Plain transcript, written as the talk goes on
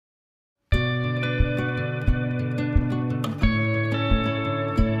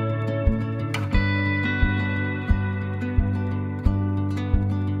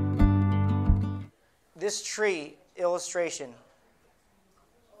this tree illustration,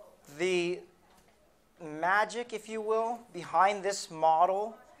 the magic, if you will, behind this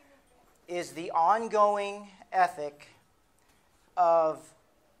model is the ongoing ethic of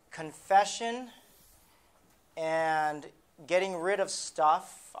confession and getting rid of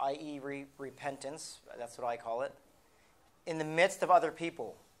stuff, i.e. repentance, that's what I call it, in the midst of other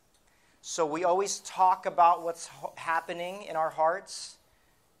people. So we always talk about what's happening in our hearts,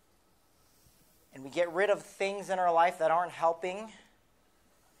 and we get rid of things in our life that aren't helping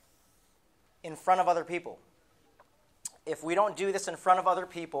in front of other people. If we don't do this in front of other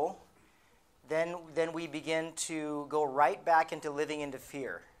people, then we begin to go right back into living into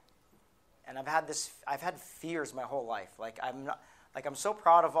fear. And I've had fears my whole life. I'm so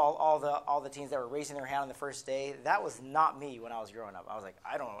proud of all the teens that were raising their hand on the first day. That was not me when I was growing up. I was like,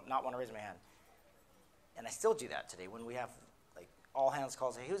 I don't not want to raise my hand. And I still do that today when we have like all hands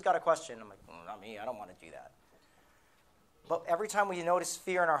calls. Hey, who's got a question? I'm like, not me. I don't want to do that. But every time we notice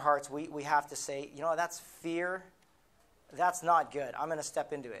fear in our hearts, we have to say, that's fear. That's not good. I'm going to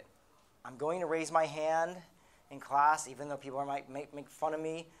step into it. I'm going to raise my hand in class, even though people might make fun of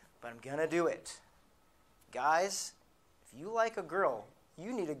me, but I'm going to do it. Guys, if you like a girl,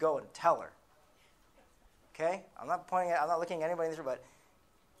 you need to go and tell her. Okay? I'm not looking at anybody in this room, but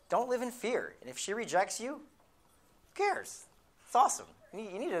don't live in fear. And if she rejects you, who cares? It's awesome.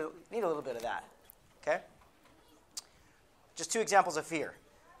 You need a little bit of that. Okay? Just 2 examples of fear.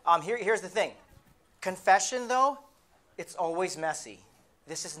 Here's the thing. Confession, though, it's always messy.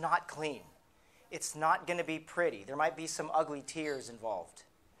 This is not clean. It's not going to be pretty. There might be some ugly tears involved.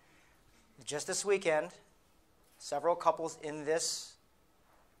 Just this weekend, several couples in this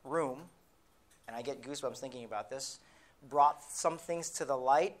room, and I get goosebumps thinking about this, brought some things to the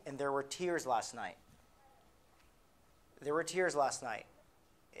light, and there were tears last night. There were tears last night.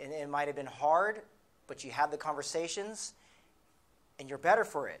 And it might have been hard, but you had the conversations, and you're better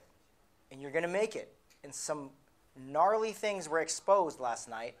for it, and you're going to make it. And some gnarly things were exposed last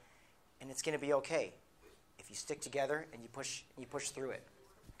night, and it's going to be okay if you stick together and you push through it.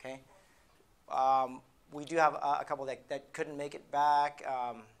 Okay? We do have a couple that couldn't make it back.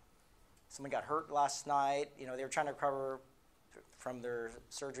 Someone got hurt last night. They were trying to recover from their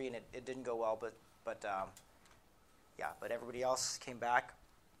surgery, and it didn't go well. But everybody else came back.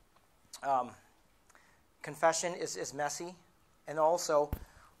 Confession is messy, and also,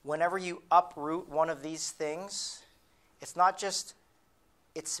 whenever you uproot one of these things, it's not just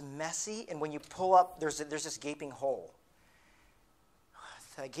it's messy, and when you pull up, there's this gaping hole.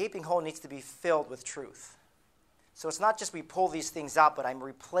 The gaping hole needs to be filled with truth. So it's not just we pull these things out, but I'm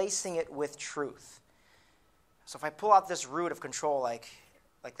replacing it with truth. So if I pull out this root of control, like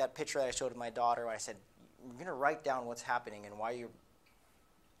that picture that I showed of my daughter, where I said, you're going to write down what's happening and why you're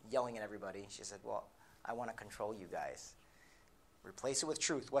yelling at everybody. She said, well, I want to control you guys. Replace it with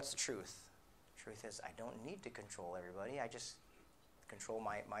truth. What's the truth? The truth is I don't need to control everybody. I just control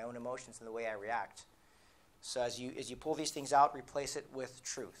my own emotions and the way I react. So as you pull these things out, replace it with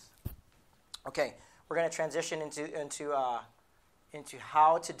truth. Okay, we're going to transition into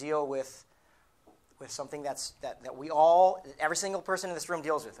how to deal with something that every single person in this room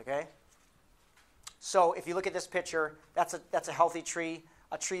deals with. Okay. So if you look at this picture, that's a healthy tree,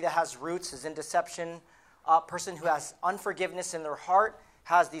 a tree that has roots, is in deception. A person who has unforgiveness in their heart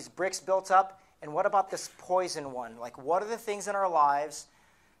has these bricks built up. And what about this poison one? Like, what are the things in our lives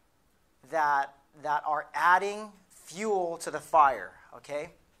that are adding fuel to the fire,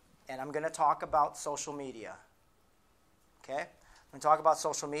 okay? And I'm going to talk about social media, okay? I'm going to talk about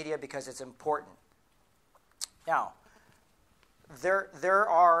social media because it's important. Now, there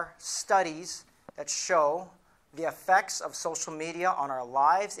are studies that show the effects of social media on our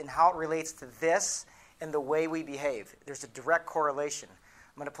lives and how it relates to this and the way we behave. There's a direct correlation.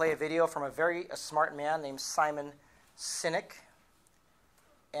 I'm going to play a video from a very smart man named Simon Sinek.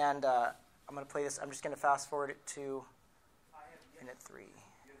 And I'm going to play this. I'm just going to fast forward it to minute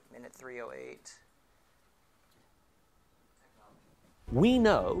 3:08. We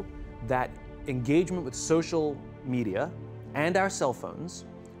know that engagement with social media and our cell phones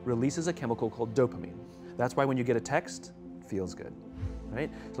releases a chemical called dopamine. That's why when you get a text, it feels good. Right?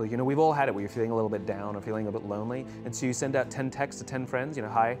 So, we've all had it where you're feeling a little bit down or feeling a bit lonely, and so you send out 10 texts to 10 friends,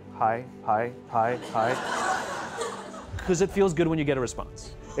 hi, hi, hi, hi, hi, because it feels good when you get a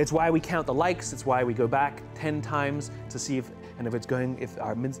response. It's why we count the likes. It's why we go back 10 times to see if my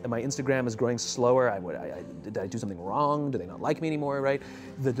Instagram is growing slower, did I do something wrong? Do they not like me anymore, right?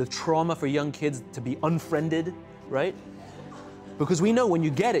 The trauma for young kids to be unfriended, right? Because we know when you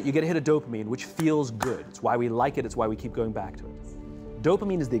get a hit of dopamine, which feels good. It's why we like it. It's why we keep going back to it.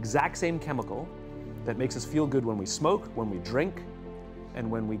 Dopamine is the exact same chemical that makes us feel good when we smoke, when we drink, and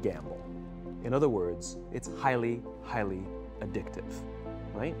when we gamble. In other words, it's highly, highly addictive,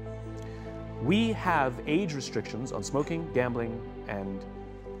 right? We have age restrictions on smoking, gambling, and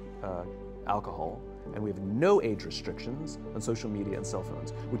alcohol, and we have no age restrictions on social media and cell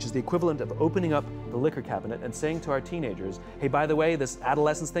phones, which is the equivalent of opening up the liquor cabinet and saying to our teenagers, hey, by the way, this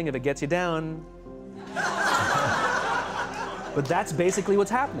adolescence thing, if it gets you down. But that's basically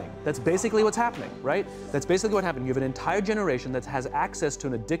what's happening. That's basically what's happening, right? That's basically what happened. You have an entire generation that has access to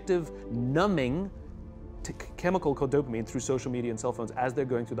an addictive, numbing chemical called dopamine through social media and cell phones as they're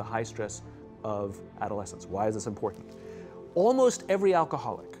going through the high stress of adolescence. Why is this important? Almost every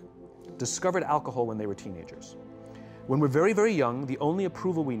alcoholic discovered alcohol when they were teenagers. When we're very, very young, the only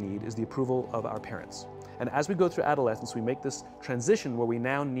approval we need is the approval of our parents. And as we go through adolescence, we make this transition where we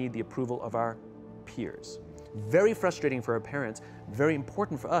now need the approval of our peers. Very frustrating for our parents, very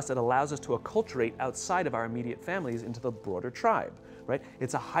important for us. It allows us to acculturate outside of our immediate families into the broader tribe, right?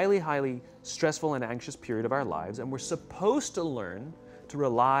 It's a highly, highly stressful and anxious period of our lives, and we're supposed to learn to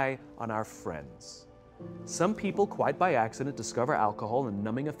rely on our friends. Some people, quite by accident, discover alcohol and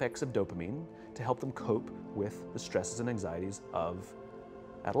numbing effects of dopamine to help them cope with the stresses and anxieties of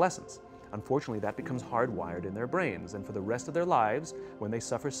adolescence. Unfortunately, that becomes hardwired in their brains, and for the rest of their lives, when they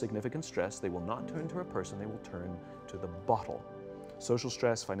suffer significant stress, they will not turn to a person, they will turn to the bottle. Social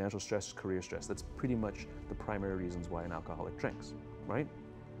stress, financial stress, career stress, that's pretty much the primary reasons why an alcoholic drinks, right?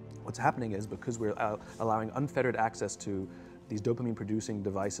 What's happening is because we're allowing unfettered access to these dopamine-producing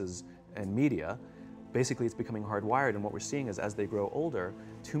devices and media, basically it's becoming hardwired, and what we're seeing is as they grow older,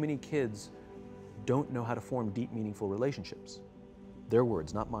 too many kids don't know how to form deep, meaningful relationships. Their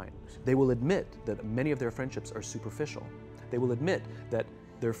words, not mine. They will admit that many of their friendships are superficial. They will admit that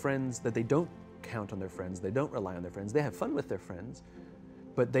their friends, that they don't count on their friends, they don't rely on their friends, they have fun with their friends,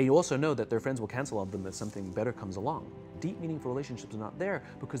 but they also know that their friends will cancel on them if something better comes along. Deep, meaningful relationships are not there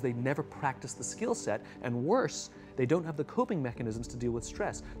because they never practice the skill set, and worse, they don't have the coping mechanisms to deal with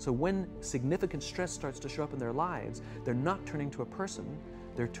stress. So when significant stress starts to show up in their lives, they're not turning to a person,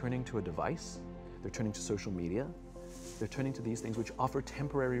 they're turning to a device, they're turning to social media, they're turning to these things which offer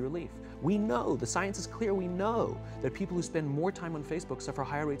temporary relief. We know, the science is clear, we know that people who spend more time on Facebook suffer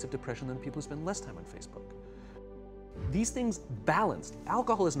higher rates of depression than people who spend less time on Facebook. These things balanced.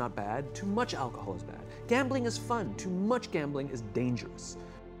 Alcohol is not bad, too much alcohol is bad. Gambling is fun, too much gambling is dangerous.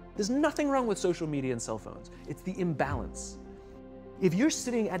 There's nothing wrong with social media and cell phones. It's the imbalance. If you're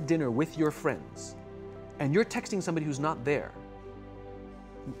sitting at dinner with your friends and you're texting somebody who's not there,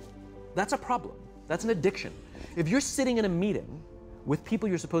 that's a problem. That's an addiction. If you're sitting in a meeting with people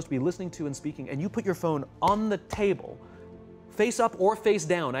you're supposed to be listening to and speaking, and you put your phone on the table, face up or face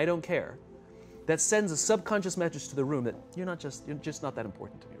down, I don't care, that sends a subconscious message to the room that you're just not that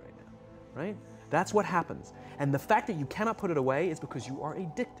important to me right now, right? That's what happens. And the fact that you cannot put it away is because you are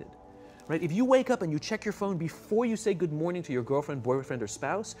addicted, right? If you wake up and you check your phone before you say good morning to your girlfriend, boyfriend, or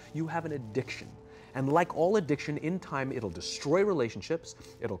spouse, you have an addiction. And like all addiction, in time, it'll destroy relationships,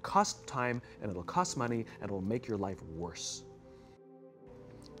 it'll cost time, and it'll cost money, and it'll make your life worse.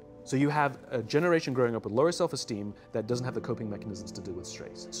 So you have a generation growing up with lower self-esteem that doesn't have the coping mechanisms to deal with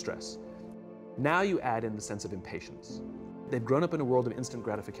stress. Now you add in the sense of impatience. They've grown up in a world of instant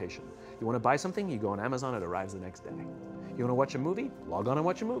gratification. You want to buy something, you go on Amazon, it arrives the next day. You want to watch a movie? Log on and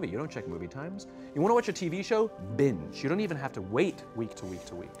watch a movie. You don't check movie times. You want to watch a TV show? Binge. You don't even have to wait week to week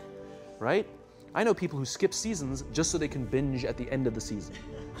to week, right? I know people who skip seasons just so they can binge at the end of the season,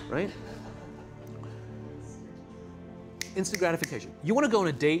 right? Instant gratification. You want to go on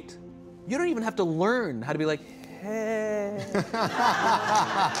a date? You don't even have to learn how to be like, hey.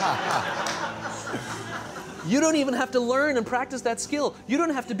 You don't even have to learn and practice that skill. You don't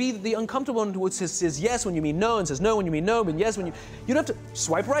have to be the uncomfortable one who says yes when you mean no and says no when you mean no, but yes when you... You don't have to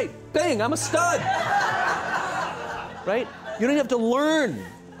swipe right. Bang, I'm a stud. Right? You don't have to learn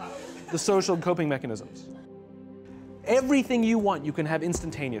the social coping mechanisms. Everything you want, you can have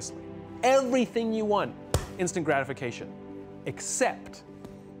instantaneously. Everything you want, instant gratification. Except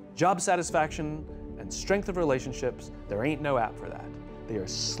job satisfaction and strength of relationships, there ain't no app for that. They are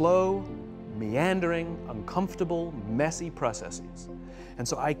slow, meandering, uncomfortable, messy processes. And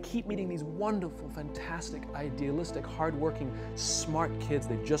so I keep meeting these wonderful, fantastic, idealistic, hardworking, smart kids.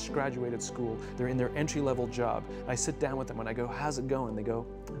 They just graduated school. They're in their entry-level job. I sit down with them and I go, how's it going? They go,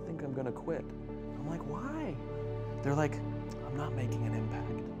 I think I'm gonna quit. I'm like, why? They're like, I'm not making an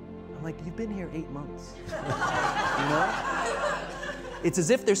impact. I'm like, you've been here 8 months. You know? It's as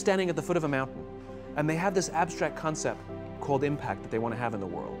if they're standing at the foot of a mountain and they have this abstract concept called impact that they want to have in the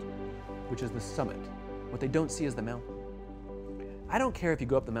world, which is the summit. What they don't see is the mountain. I don't care if you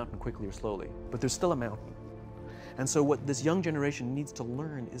go up the mountain quickly or slowly, but there's still a mountain. And so what this young generation needs to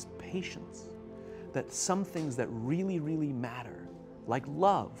learn is patience. That some things that really, really matter, like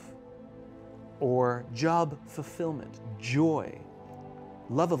love, or job fulfillment, joy,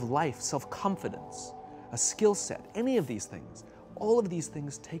 love of life, self-confidence, a skill set, any of these things, all of these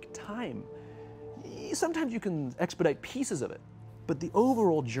things take time. Sometimes you can expedite pieces of it, but the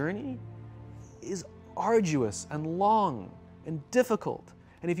overall journey is arduous and long and difficult.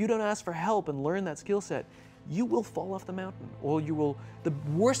 And if you don't ask for help and learn that skill set, you will fall off the mountain, or you will, the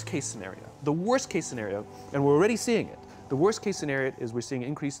worst case scenario, and we're already seeing it, the worst case scenario is we're seeing an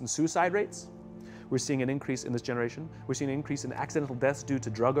increase in suicide rates, we're seeing an increase in this generation, we're seeing an increase in accidental deaths due to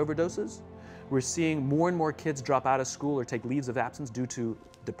drug overdoses, we're seeing more and more kids drop out of school or take leaves of absence due to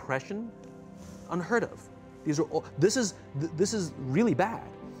depression. Unheard of. These are all, this is really bad.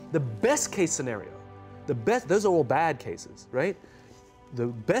 The best case scenario, those are all bad cases, right? The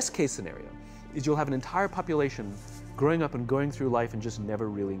best case scenario is you'll have an entire population growing up and going through life and just never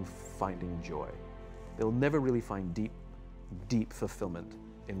really finding joy. They'll never really find deep fulfillment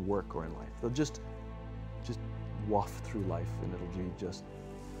in work or in life. They'll just waft through life and it'll be just,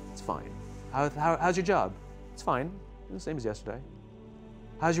 it's fine. How's your job? It's fine, the same as yesterday.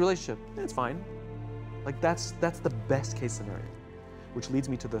 How's your relationship? It's fine. Like that's the best case scenario, which leads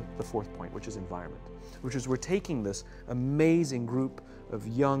me to the fourth point, which is environment, which is we're taking this amazing group of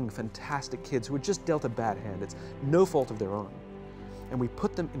young, fantastic kids who were just dealt a bad hand. It's no fault of their own. And we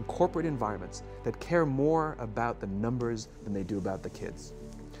put them in corporate environments that care more about the numbers than they do about the kids.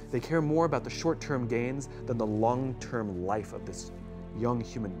 They care more about the short-term gains than the long-term life of this young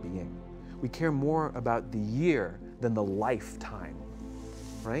human being. We care more about the year than the lifetime,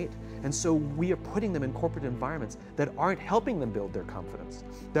 right? And so we are putting them in corporate environments that aren't helping them build their confidence,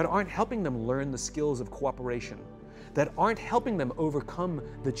 that aren't helping them learn the skills of cooperation, that aren't helping them overcome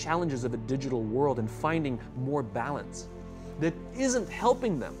the challenges of a digital world and finding more balance, that isn't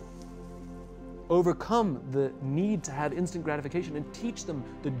helping them overcome the need to have instant gratification and teach them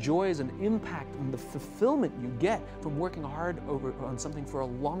the joys and impact and the fulfillment you get from working hard on something for a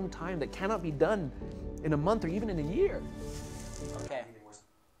long time that cannot be done in a month or even in a year. Okay.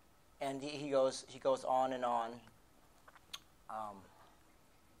 And he goes on and on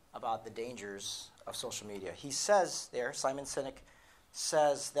about the dangers of social media. He says there, Simon Sinek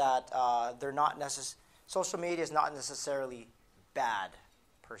says that social media is not necessarily bad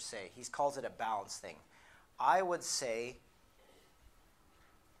per se. He calls it a balance thing. I would say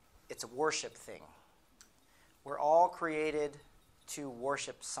it's a worship thing. We're all created to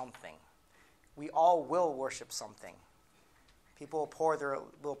worship something. We all will worship something. People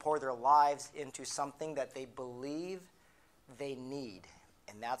will pour their lives into something that they believe they need,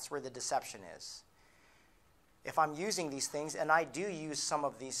 and that's where the deception is. If I'm using these things, and I do use some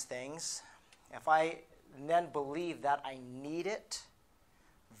of these things, if I then believe that I need it,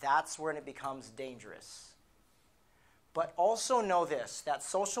 that's when it becomes dangerous. But also know this, that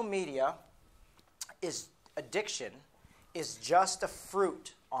social media addiction is just a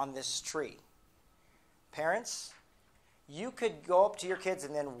fruit on this tree. Parents, you could go up to your kids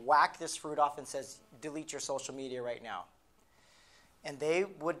and then whack this fruit off and says, delete your social media right now. And they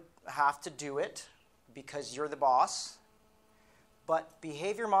would have to do it because you're the boss. But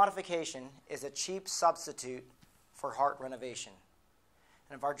behavior modification is a cheap substitute for heart renovation.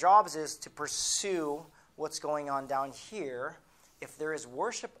 And if our jobs is to pursue what's going on down here, if there is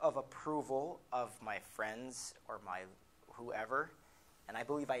worship of approval of my friends or my whoever, and I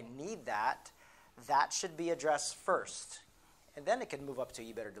believe I need that, that should be addressed first. And then it can move up to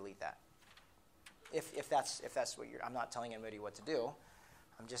you better delete that. If that's what I'm not telling anybody what to do.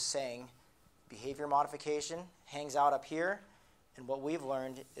 I'm just saying behavior modification hangs out up here, and what we've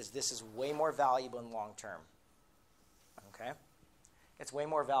learned is this is way more valuable in long term. Okay? It's way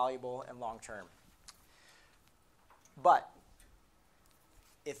more valuable in long term. But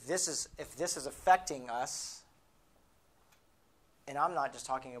if this is affecting us, and I'm not just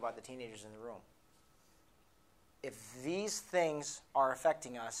talking about the teenagers in the room, if these things are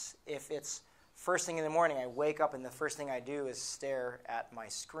affecting us, if it's first thing in the morning, I wake up and the first thing I do is stare at my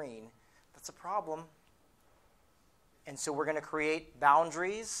screen, that's a problem. And so we're going to create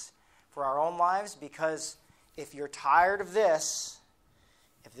boundaries for our own lives, because if you're tired of this,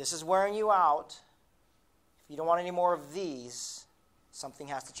 if this is wearing you out, if you don't want any more of these, something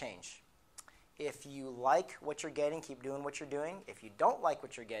has to change. If you like what you're getting, keep doing what you're doing. If you don't like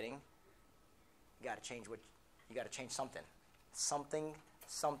what you're getting, you got to change something. Something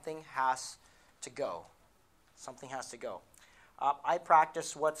has to go. Something has to go. I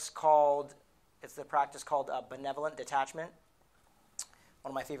practice the practice called benevolent detachment.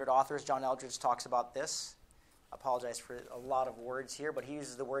 One of my favorite authors, John Eldredge, talks about this. I apologize for a lot of words here, but he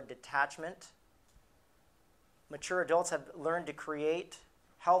uses the word detachment. Mature adults have learned to create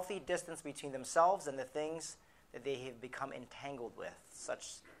healthy distance between themselves and the things that they have become entangled with. Such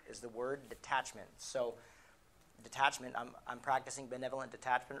is the word detachment. So, detachment, I'm practicing benevolent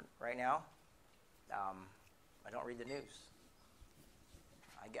detachment right now. I don't read the news.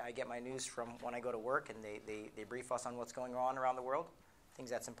 I get my news from when I go to work, and they brief us on what's going on around the world, things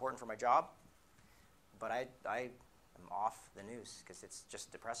that's important for my job. But I am off the news because it's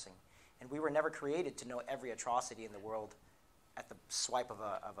just depressing. And we were never created to know every atrocity in the world at the swipe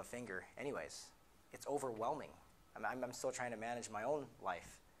of a finger. Anyways, it's overwhelming. I'm still trying to manage my own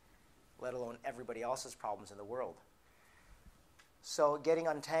life, let alone everybody else's problems in the world. So getting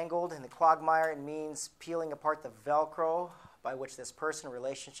untangled in the quagmire, it means peeling apart the Velcro by which this person,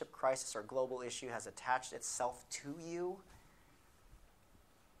 relationship, crisis, or global issue has attached itself to you.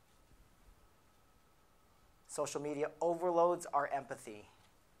 Social media overloads our empathy.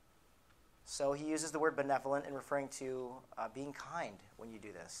 So he uses the word benevolent in referring to being kind when you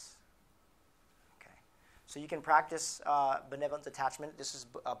do this. Okay. So you can practice benevolent detachment. This is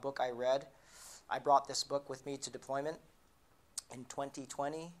a book I read. I brought this book with me to deployment in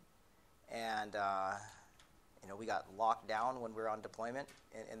 2020, and we got locked down when we were on deployment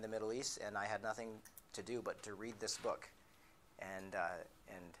in the Middle East, and I had nothing to do but to read this book. And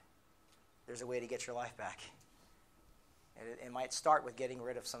there's a way to get your life back. It might start with getting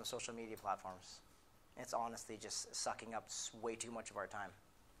rid of some social media platforms. It's honestly just sucking up way too much of our time.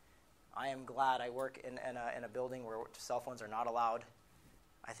 I am glad I work in a building where cell phones are not allowed.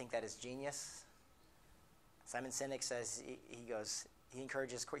 I think that is genius. Simon Sinek says, he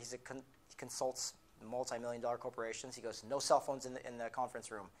encourages, he consults multi-million-dollar corporations. He goes, no cell phones in the conference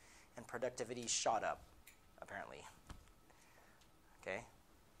room. And productivity shot up, apparently. Okay?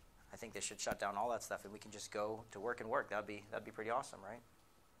 I think they should shut down all that stuff and we can just go to work and work. That'd be pretty awesome, right?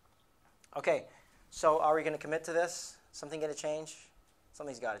 Okay, so are we going to commit to this? Something going to change?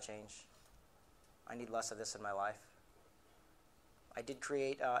 Something's got to change. I need less of this in my life. I did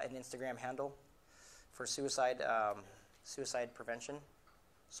create an Instagram handle for suicide prevention.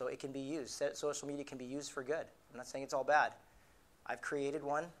 So it can be used. Social media can be used for good. I'm not saying it's all bad. I've created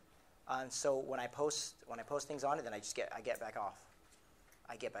one, and so when I post things on it, then I get back off.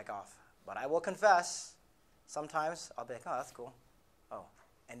 I get back off. But I will confess, sometimes I'll be like, oh, that's cool. Oh,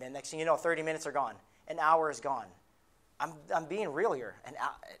 and then next thing you know, 30 minutes are gone. An hour is gone. I'm being real here.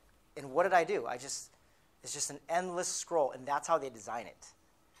 And what did I do? It's just an endless scroll, and that's how they design it.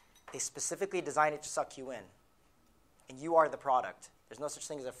 They specifically design it to suck you in, and you are the product. There's no such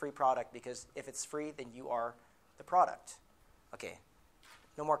thing as a free product, because if it's free, then you are the product. Okay,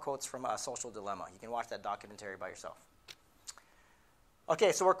 no more quotes from Social Dilemma. You can watch that documentary by yourself.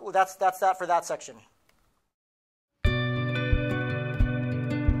 Okay, so that's that for that section.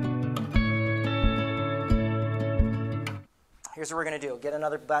 Here's what we're going to do. Get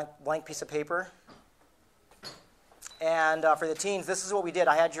another blank piece of paper. And for the teens, this is what we did.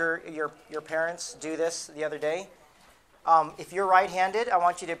 I had your parents do this the other day. If you're right-handed, I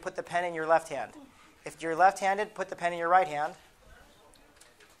want you to put the pen in your left hand. If you're left-handed, put the pen in your right hand.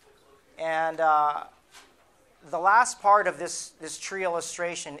 And the last part of this tree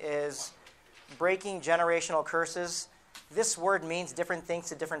illustration is breaking generational curses. This word means different things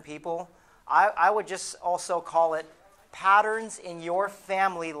to different people. I would just also call it patterns in your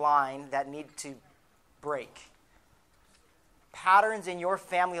family line that need to break. Patterns in your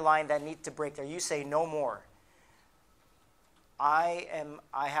family line that need to break. There, you say no more. I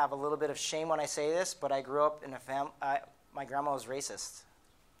have a little bit of shame when I say this, but I grew up in a family. My grandma was racist.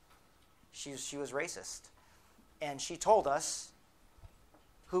 She was racist, and she told us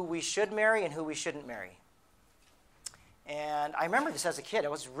who we should marry and who we shouldn't marry. And I remember this as a kid. I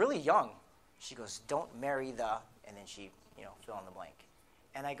was really young. She goes, "Don't marry the," and then she, fill in the blank.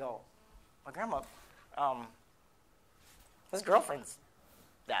 And I go, "My grandma, his girlfriend's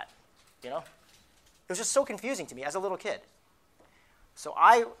that, It was just so confusing to me as a little kid. So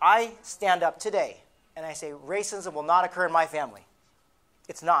I stand up today and I say, racism will not occur in my family.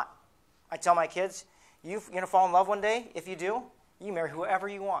 It's not. I tell my kids, you're going to fall in love one day. If you do, you marry whoever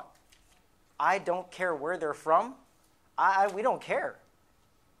you want. I don't care where they're from. We don't care.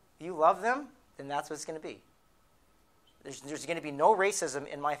 If you love them, then that's what it's going to be. There's going to be no racism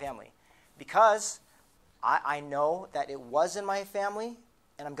in my family because I know that it was in my family,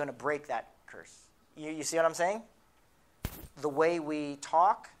 and I'm going to break that curse. You see what I'm saying? The way we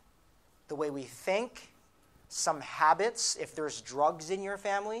talk, the way we think, some habits. If there's drugs in your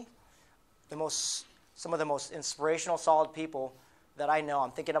family, some of the most inspirational, solid people that I know, I'm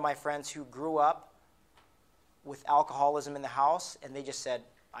thinking of my friends who grew up with alcoholism in the house, and they just said,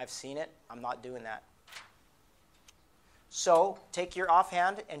 I've seen it, I'm not doing that. So take your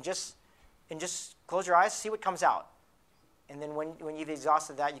offhand and just close your eyes, see what comes out. And then when you've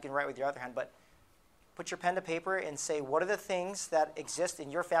exhausted that, you can write with your other hand. But put your pen to paper and say, what are the things that exist in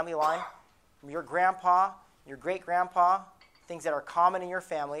your family line, from your grandpa, your great-grandpa, things that are common in your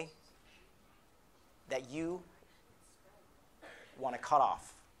family that you want to cut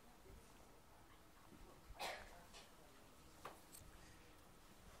off.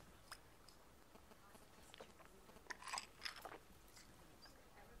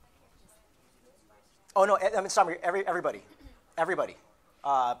 Oh, no, I mean, sorry, everybody.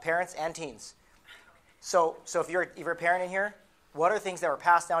 Parents and teens. So if you're a parent in here, what are things that were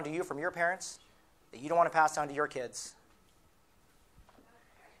passed down to you from your parents that you don't want to pass down to your kids?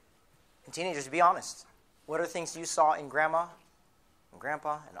 And teenagers, be honest. What are things you saw in grandma, and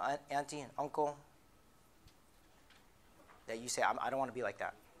grandpa, and auntie, and uncle that you say, I don't want to be like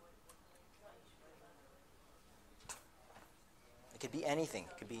that? It could be anything.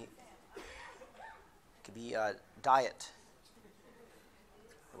 It could be diet,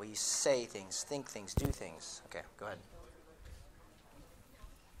 the way you say things, think things, do things. Okay, go ahead.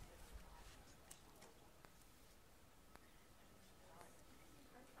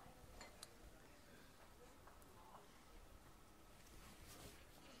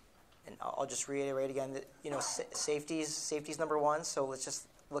 And I'll just reiterate again that safety's number one. So let's just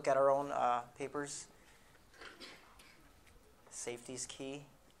look at our own papers. Safety's key.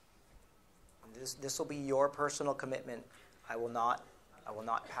 This will be your personal commitment. I will not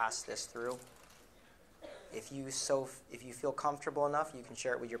pass this through. If you feel comfortable enough, you can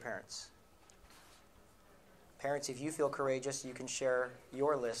share it with your parents. Parents, if you feel courageous, you can share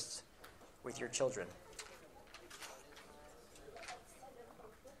your lists with your children.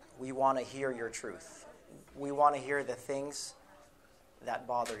 We want to hear your truth. We want to hear the things that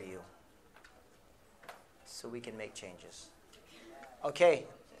bother you so we can make changes. Okay.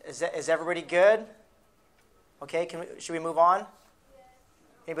 Is everybody good? Okay, should we move on?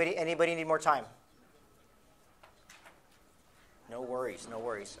 Anybody need more time? No worries.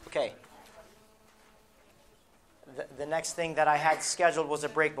 Okay. The next thing that I had scheduled was a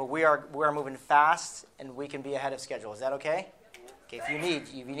break, but we are moving fast and we can be ahead of schedule. Is that okay? Okay, if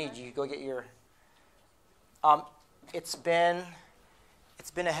you need, you go get your. It's been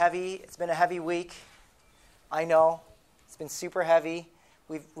a heavy week. I know, it's been super heavy.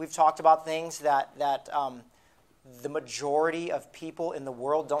 We've talked about things that the majority of people in the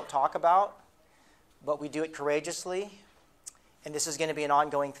world don't talk about, but we do it courageously, and this is going to be an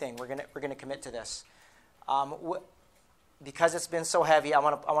ongoing thing. We're going to commit to this. Because it's been so heavy, I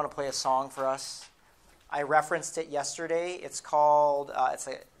want to play a song for us. I referenced it yesterday. It's called. It's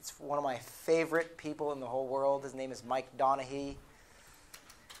one of my favorite people in the whole world. His name is Mike Donaghy.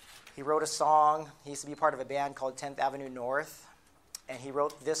 He wrote a song. He used to be part of a band called 10th Avenue North. And he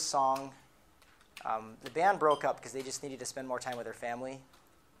wrote this song. The band broke up because they just needed to spend more time with their family.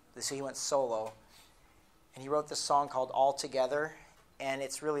 So he went solo. And he wrote this song called All Together. And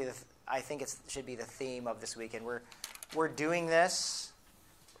it's really, I think it should be the theme of this weekend. We're doing this.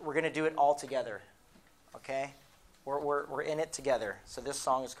 We're going to do it all together. Okay? We're in it together. So this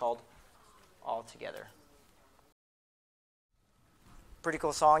song is called All Together. Pretty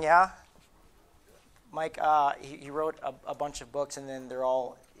cool song, yeah? Mike, he wrote a bunch of books, and then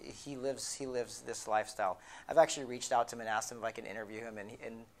he lives this lifestyle. I've actually reached out to him and asked him if I can interview him,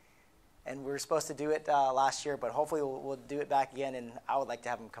 and we were supposed to do it last year, but hopefully we'll do it back again, and I would like to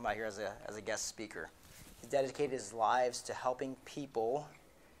have him come out here as a guest speaker. He's dedicated his lives to helping people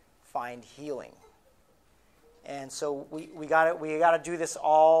find healing, and so we got to do this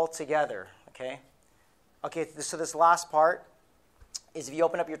all together. Okay. So this last part is, if you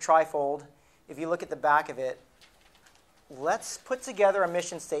open up your trifold. If you look at the back of it, let's put together a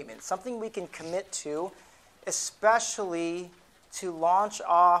mission statement, something we can commit to, especially to launch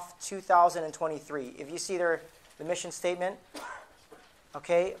off 2023. If you see there, the mission statement,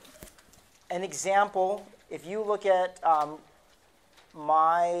 okay, an example, if you look at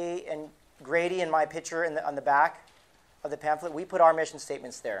my and Grady and my picture on the back of the pamphlet, we put our mission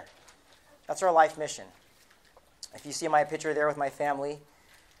statements there. That's our life mission. If you see my picture there with my family,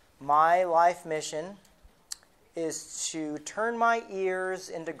 my life mission is to turn my ears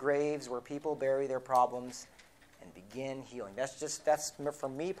into graves where people bury their problems and begin healing. That's for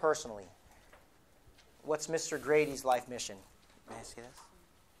me personally. What's Mr. Grady's life mission? May I see this?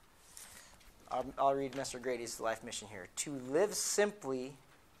 I'll read Mr. Grady's life mission here. To live simply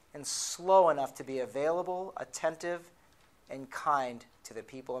and slow enough to be available, attentive, and kind to the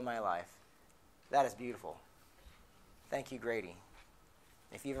people in my life. That is beautiful. Thank you, Grady.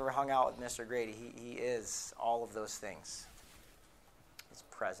 If you've ever hung out with Mr. Grady, he is all of those things. He's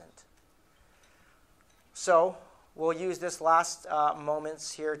present. So we'll use this last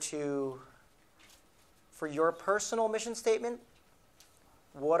moments here for your personal mission statement.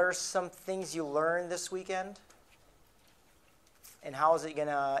 What are some things you learned this weekend? And how is it going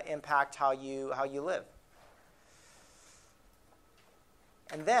to impact how you live?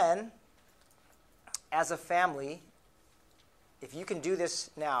 And then, as a family, if you can do this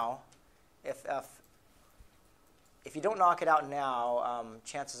now, if you don't knock it out now,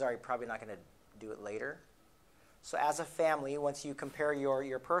 chances are you're probably not going to do it later. So as a family, once you compare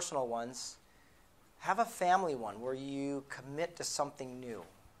your personal ones, have a family one where you commit to something new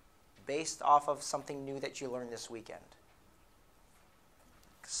based off of something new that you learned this weekend.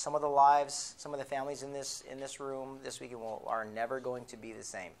 Some of the lives, some of the families in this room this weekend are never going to be the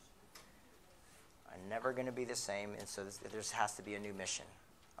same. Are never going to be the same, and so there has to be a new mission.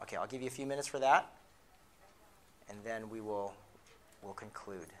 Okay, I'll give you a few minutes for that, and then we'll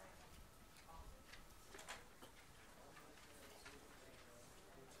conclude.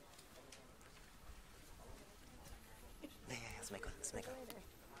 Yeah, let's make one.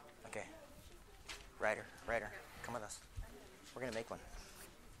 Okay. Ryder, come with us. We're going to make one.